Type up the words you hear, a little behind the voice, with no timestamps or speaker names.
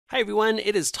Hey everyone,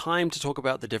 it is time to talk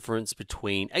about the difference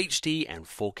between HD and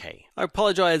 4K. I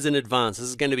apologize in advance, this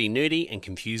is going to be nerdy and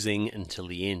confusing until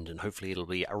the end, and hopefully it'll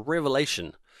be a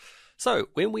revelation. So,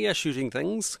 when we are shooting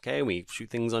things, we shoot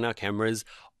things on our cameras,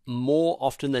 more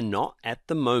often than not, at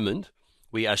the moment,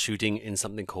 we are shooting in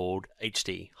something called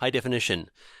HD, high definition.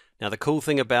 Now the cool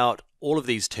thing about all of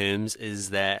these terms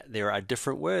is that there are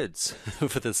different words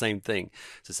for the same thing.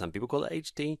 So some people call it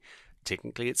HD.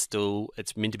 Technically it's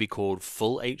meant to be called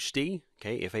full HD,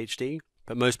 FHD,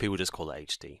 but most people just call it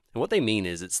HD. And what they mean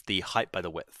is it's the height by the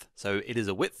width. So it is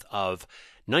a width of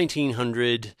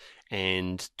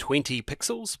 1920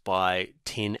 pixels by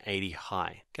 1080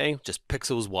 high, just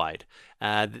pixels wide.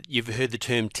 You've heard the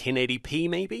term 1080p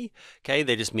maybe,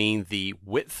 they just mean the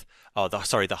width,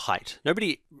 the height.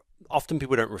 Often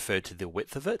people don't refer to the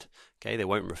width of it, they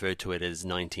won't refer to it as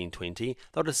 1920.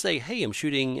 They'll just say, hey, I'm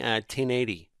shooting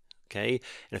 1080. And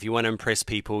if you want to impress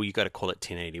people, you got to call it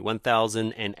 1080.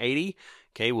 1080,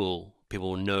 people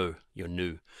will know you're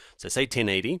new. So say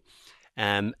 1080.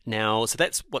 So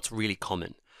that's what's really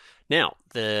common. Now,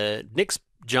 the next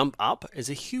jump up is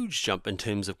a huge jump in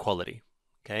terms of quality.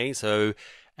 So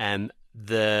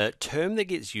the term that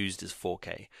gets used is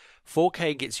 4K.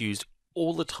 4K gets used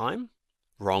all the time,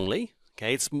 wrongly.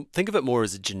 Think of it more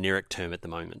as a generic term at the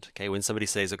moment. When somebody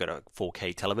says I've got a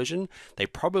 4K television, they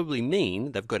probably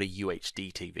mean they've got a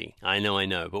UHD TV. I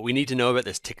know, but we need to know about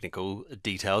this technical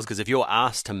details, because if you're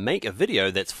asked to make a video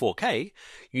that's 4K,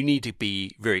 you need to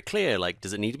be very clear, like,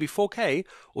 does it need to be 4K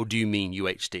or do you mean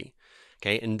UHD?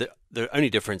 And the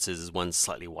only difference is one's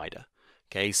slightly wider.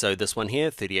 So this one here,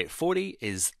 3840,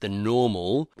 is the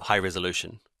normal high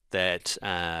resolution that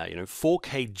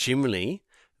 4K generally,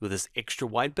 with this extra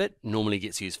wide bit, normally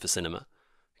gets used for cinema.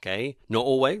 Not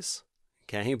always,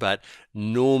 but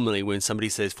normally when somebody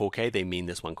says 4K, they mean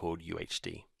this one called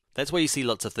UHD. That's why you see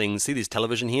lots of things. See this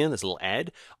television here, this little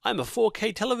ad? I'm a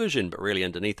 4K television, but really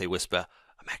underneath they whisper,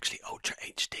 I'm actually Ultra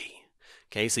HD.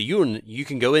 So you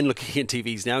can go in looking at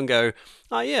TVs now and go,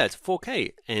 oh yeah, it's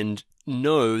 4K, and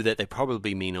know that they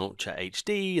probably mean Ultra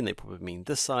HD, and they probably mean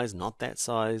this size, not that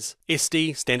size.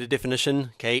 SD, standard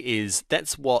definition,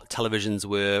 that's what televisions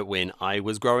were when I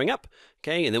was growing up.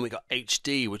 And then we got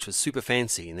HD, which was super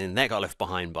fancy, and then that got left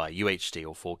behind by UHD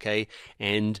or 4K.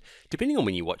 And depending on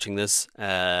when you're watching this,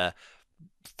 8K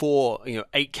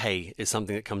is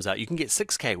something that comes out. You can get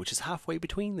 6K, which is halfway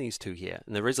between these two here,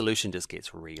 and the resolution just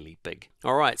gets really big.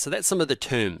 All right, so that's some of the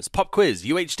terms. Pop quiz: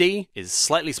 UHD is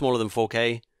slightly smaller than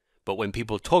 4K. But when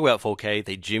people talk about 4K,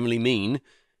 they generally mean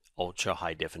ultra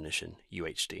high definition,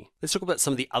 UHD. Let's talk about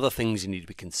some of the other things you need to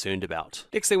be concerned about.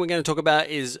 Next thing we're going to talk about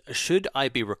is, should I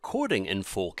be recording in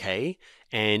 4K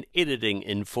and editing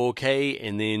in 4K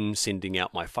and then sending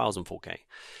out my files in 4K?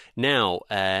 Now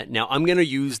I'm going to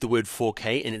use the word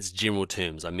 4K in its general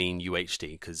terms. I mean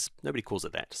UHD, because nobody calls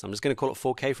it that. So I'm just going to call it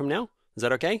 4K from now. Is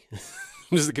that okay?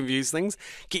 Just to confuse things?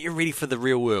 Get you ready for the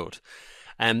real world.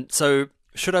 So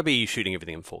should I be shooting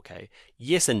everything in 4K?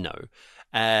 Yes and no.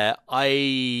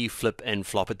 I flip and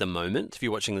flop at the moment. If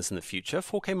you're watching this in the future,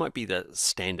 4K might be the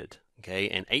standard,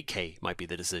 and 8K might be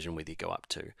the decision whether you go up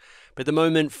to. But at the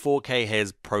moment, 4K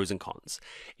has pros and cons.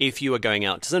 If you are going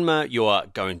out to cinema, you are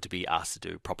going to be asked to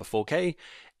do proper 4K.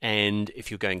 And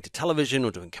if you're going to television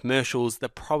or doing commercials, they're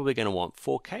probably going to want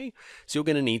 4K. So you're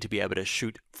going to need to be able to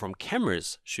shoot from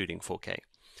cameras shooting 4K.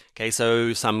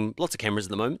 So lots of cameras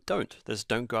at the moment don't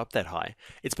go up that high.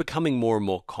 It's becoming more and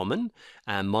more common.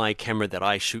 My camera that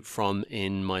I shoot from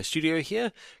in my studio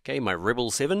here, my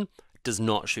Rebel 7, does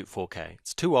not shoot 4K.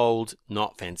 It's too old,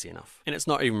 not fancy enough. And it's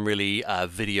not even really a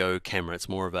video camera. It's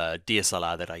more of a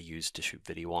DSLR that I use to shoot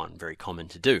video on. Very common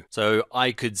to do. So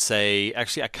I could say,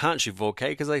 actually, I can't shoot 4K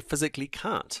because I physically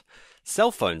can't.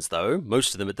 Cell phones, though,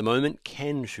 most of them at the moment,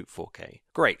 can shoot 4K.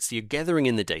 Great, so you're gathering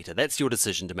in the data. That's your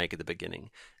decision to make at the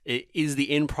beginning. Is the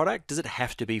end product, does it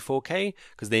have to be 4K?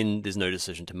 Because then there's no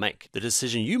decision to make. The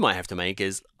decision you might have to make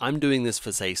is, I'm doing this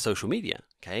for, say, social media,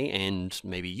 and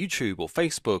maybe YouTube or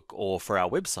Facebook or for our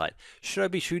website. Should I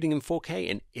be shooting in 4K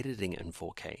and editing in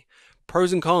 4K?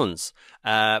 Pros and cons.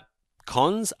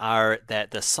 Cons are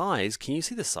that the size, can you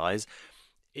see the size?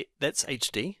 That's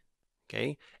HD,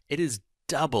 It is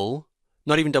double.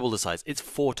 Not even double the size, it's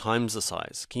 4 times the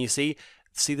size. Can you see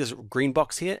this green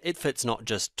box here? It fits not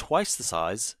just twice the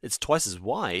size, it's twice as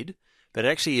wide, but it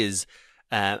actually is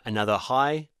another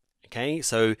high.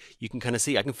 So you can kind of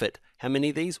see, I can fit how many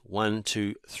of these? 1,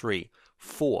 2, 3,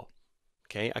 4.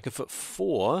 I can fit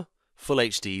 4 full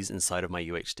HDs inside of my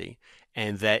UHD,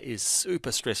 and that is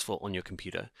super stressful on your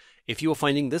computer. If you are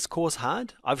finding this course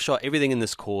hard, I've shot everything in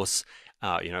this course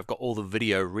I've got all the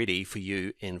video ready for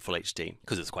you in Full HD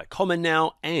because it's quite common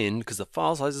now, and because the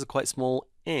file sizes are quite small,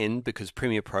 and because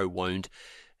Premiere Pro won't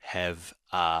have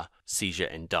seizure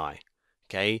and die.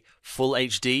 Okay, Full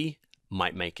HD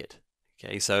might make it.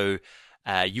 Okay, so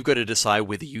you've got to decide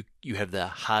whether you have the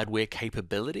hardware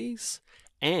capabilities,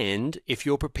 and if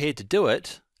you're prepared to do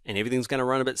it, and everything's going to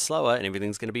run a bit slower and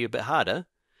everything's going to be a bit harder,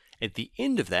 at the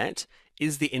end of that,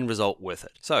 is the end result worth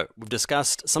it? So we've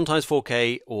discussed sometimes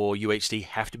 4K or UHD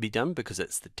have to be done because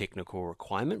it's the technical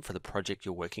requirement for the project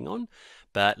you're working on.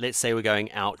 But let's say we're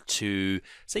going out to,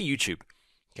 say, YouTube.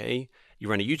 Okay, you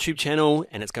run a YouTube channel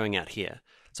and it's going out here.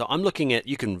 So I'm looking at,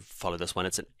 you can follow this one,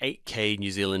 it's an 8K New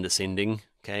Zealand Ascending.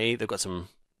 Okay, they've got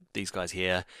these guys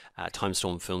here,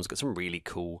 Timestorm Films, got some really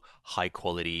cool, high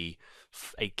quality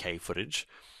 8K footage.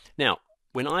 Now,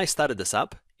 when I started this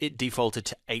up, it defaulted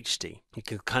to HD. You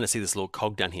can kind of see this little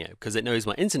cog down here because it knows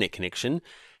my internet connection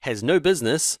has no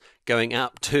business going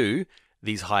up to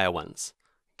these higher ones.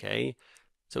 Okay,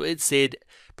 so it said,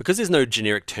 because there's no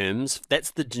generic terms,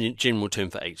 that's the general term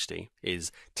for HD,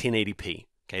 is 1080p.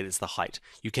 Okay, that's the height.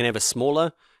 You can have a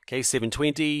smaller, okay,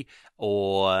 720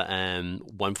 or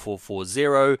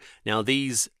 1440. Now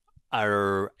these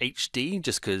are HD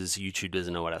just because YouTube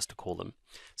doesn't know what else to call them.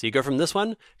 So you go from this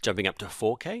one, jumping up to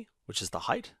 4K, which is the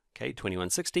height, okay,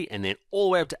 2160, and then all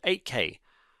the way up to 8K,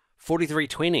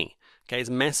 4320. Okay, it's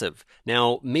massive.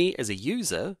 Now, me as a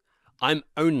user, I'm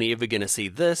only ever going to see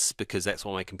this because that's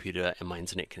what my computer and my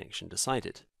internet connection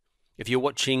decided. If you're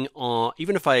watching on,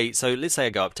 so let's say I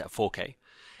go up to 4K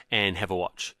and have a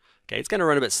watch. Okay, it's going to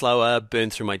run a bit slower, burn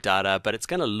through my data, but it's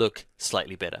going to look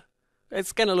slightly better.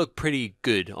 It's going to look pretty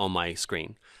good on my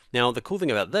screen. Now, the cool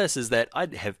thing about this is that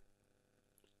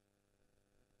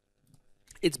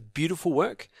it's beautiful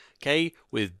work, okay,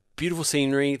 with beautiful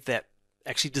scenery that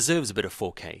actually deserves a bit of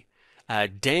 4K.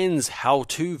 Dan's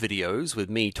how-to videos with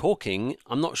me talking,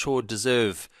 I'm not sure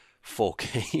deserve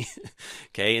 4K,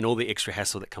 okay, and all the extra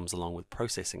hassle that comes along with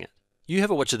processing it. You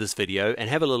have a watch of this video and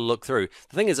have a little look through.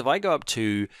 The thing is, if I go up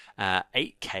to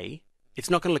 8K, it's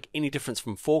not going to look any difference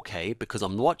from 4K because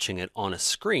I'm watching it on a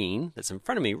screen that's in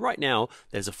front of me right now.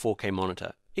 There's a 4K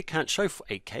monitor. It can't show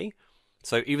 8K.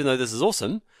 So even though this is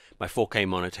awesome, my 4K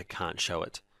monitor can't show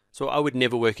it. So I would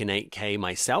never work in 8K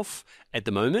myself at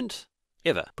the moment,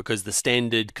 ever, because the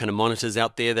standard kind of monitors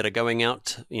out there that are going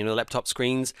out, laptop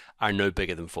screens, are no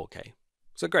bigger than 4K.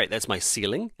 So great, that's my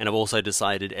ceiling. And I've also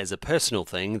decided as a personal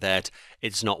thing that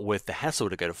it's not worth the hassle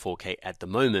to go to 4K at the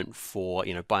moment for,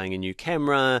 buying a new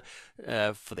camera,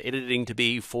 for the editing to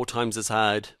be 4 times as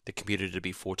hard, the computer to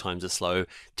be 4 times as slow,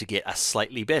 to get a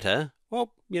slightly better,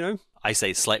 I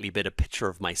say slightly better picture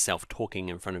of myself talking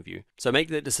in front of you. So make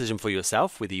that decision for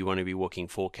yourself, whether you want to be working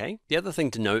 4K. The other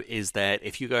thing to note is that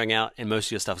if you're going out and most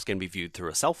of your stuff is going to be viewed through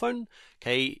a cell phone,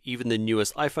 okay, even the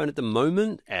newest iPhone at the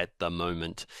moment,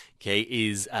 okay,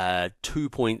 is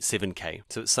 2.7K.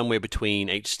 So it's somewhere between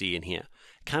HD and here.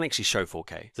 Can't actually show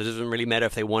 4K. So it doesn't really matter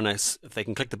if they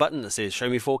can click the button that says show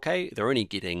me 4K, they're only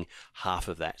getting half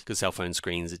of that because cell phone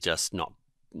screens are just not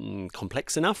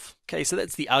complex enough. Okay, so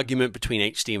that's the argument between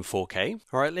HD and 4K.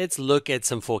 All right, let's look at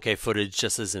some 4K footage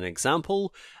just as an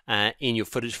example. In your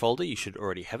footage folder, you should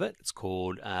already have it. It's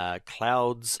called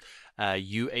Clouds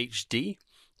UHD.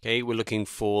 Okay, we're looking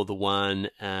for the one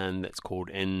that's called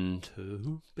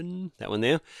End-to-Open, that one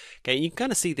there. Okay, you can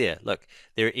kind of see there, look,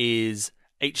 there is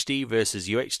HD versus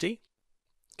UHD.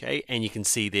 Okay, and you can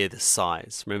see there the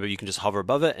size. Remember, you can just hover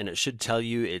above it and it should tell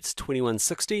you it's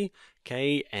 2160.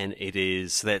 Okay, and it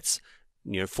is, so that's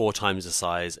 4 times the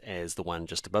size as the one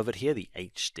just above it here, the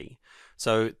HD.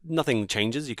 So nothing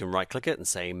changes. You can right click it and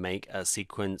say make a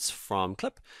sequence from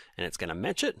clip and it's going to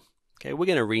match it. Okay, we're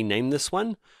going to rename this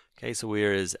one. Okay, so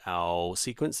where is our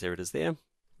sequence? There it is there.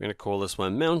 We're going to call this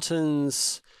one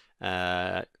Mountains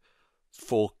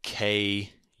 4K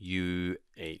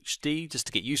UHD, just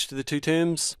to get used to the two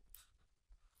terms.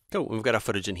 Cool, we've got our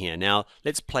footage in here. Now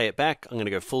let's play it back. I'm going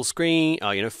to go full screen,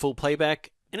 full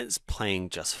playback, and it's playing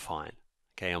just fine.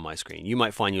 Okay, on my screen. You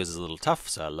might find yours is a little tough,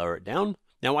 so I'll lower it down.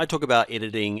 Now, I talk about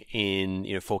editing in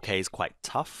 4K is quite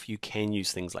tough. You can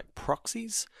use things like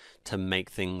proxies to make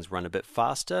things run a bit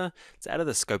faster. It's out of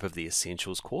the scope of the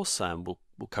Essentials course. We'll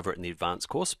cover it in the Advanced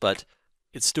course, but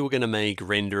it's still going to make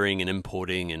rendering and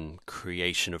importing and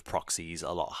creation of proxies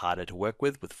a lot harder to work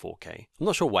with 4K. I'm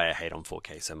not sure why I hate on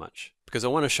 4K so much, because I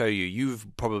want to show you, you've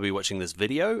probably watching this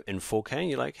video in 4K and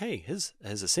you're like, hey, his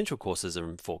essential courses are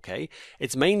in 4K.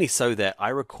 It's mainly so that I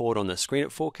record on the screen at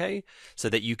 4K so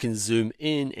that you can zoom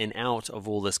in and out of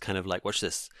all this kind of like, watch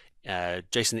this,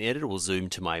 Jason the editor will zoom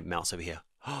to my mouse over here.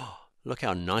 Oh, look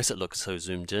how nice it looks so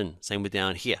zoomed in. Same with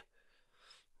down here.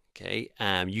 Okay,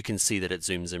 you can see that it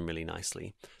zooms in really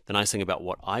nicely. The nice thing about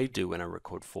what I do when I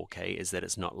record 4K is that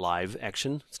it's not live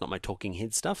action. It's not my talking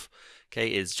head stuff. Okay,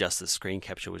 it's just the screen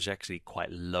capture, which is actually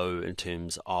quite low in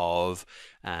terms of,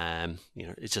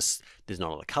 it's just, there's not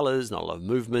a lot of colors, not a lot of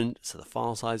movement, so the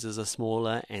file sizes are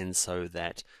smaller, and so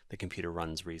that the computer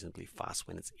runs reasonably fast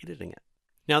when it's editing it.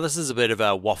 Now, this is a bit of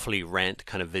a waffly rant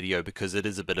kind of video because it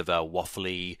is a bit of a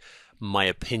waffly, my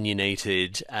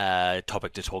opinionated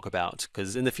topic to talk about.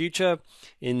 Because in the future,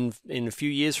 in a few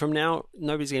years from now,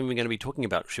 nobody's even going to be talking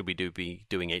about should we be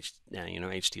doing HD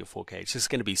or 4K. It's just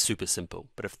going to be super simple.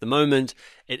 But at the moment,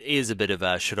 it is a bit of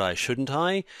a should I, shouldn't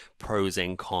I, pros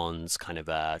and cons kind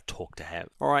of talk to have.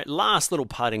 All right, last little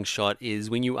parting shot is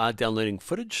when you are downloading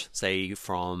footage, say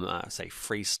from say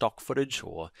free stock footage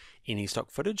or any stock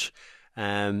footage.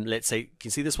 Let's say, can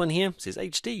you see this one here? It says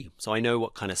HD. So I know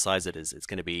what kind of size it is. It's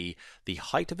going to be the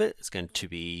height of it. It's going to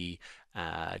be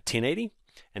 1080.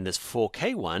 And this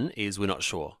 4K one is we're not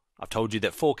sure. I've told you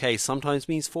that 4K sometimes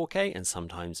means 4K and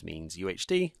sometimes means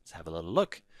UHD. Let's have a little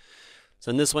look. So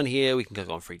in this one here, we can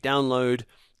go on free download.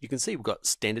 You can see we've got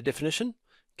standard definition.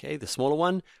 Okay, the smaller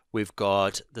one. We've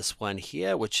got this one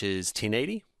here, which is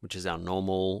 1080, which is our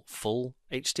normal full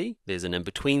HD. There's an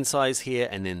in-between size here,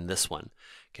 and then this one.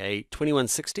 Okay,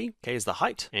 2160 is the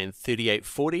height, and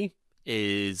 3840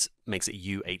 makes it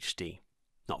UHD,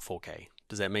 not 4K.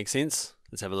 Does that make sense?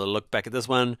 Let's have a little look back at this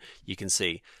one. You can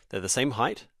see they're the same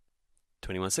height,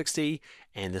 2160,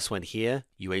 and this one here,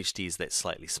 UHD is that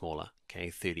slightly smaller, okay,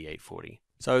 3840.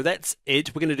 So that's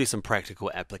it. We're going to do some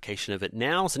practical application of it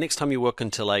now. So next time you walk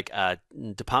into like a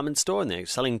department store and they're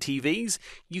selling TVs,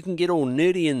 you can get all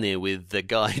nerdy in there with the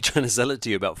guy trying to sell it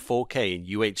to you about 4K and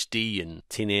UHD and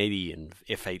 1080 and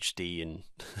FHD and...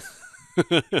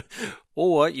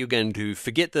 Or you're going to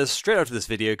forget this straight after this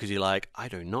video because you're like, I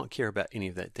do not care about any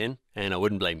of that then. And I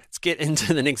wouldn't blame you. Let's get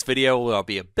into the next video where I'll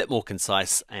be a bit more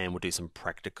concise and we'll do some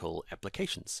practical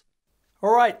applications.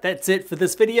 Alright, that's it for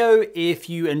this video. If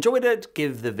you enjoyed it,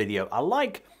 give the video a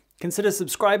like. Consider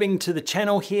subscribing to the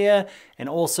channel here. And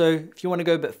also, if you want to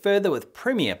go a bit further with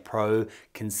Premiere Pro,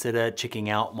 consider checking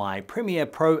out my Premiere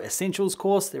Pro Essentials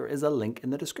course. There is a link in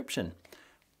the description.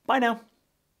 Bye now.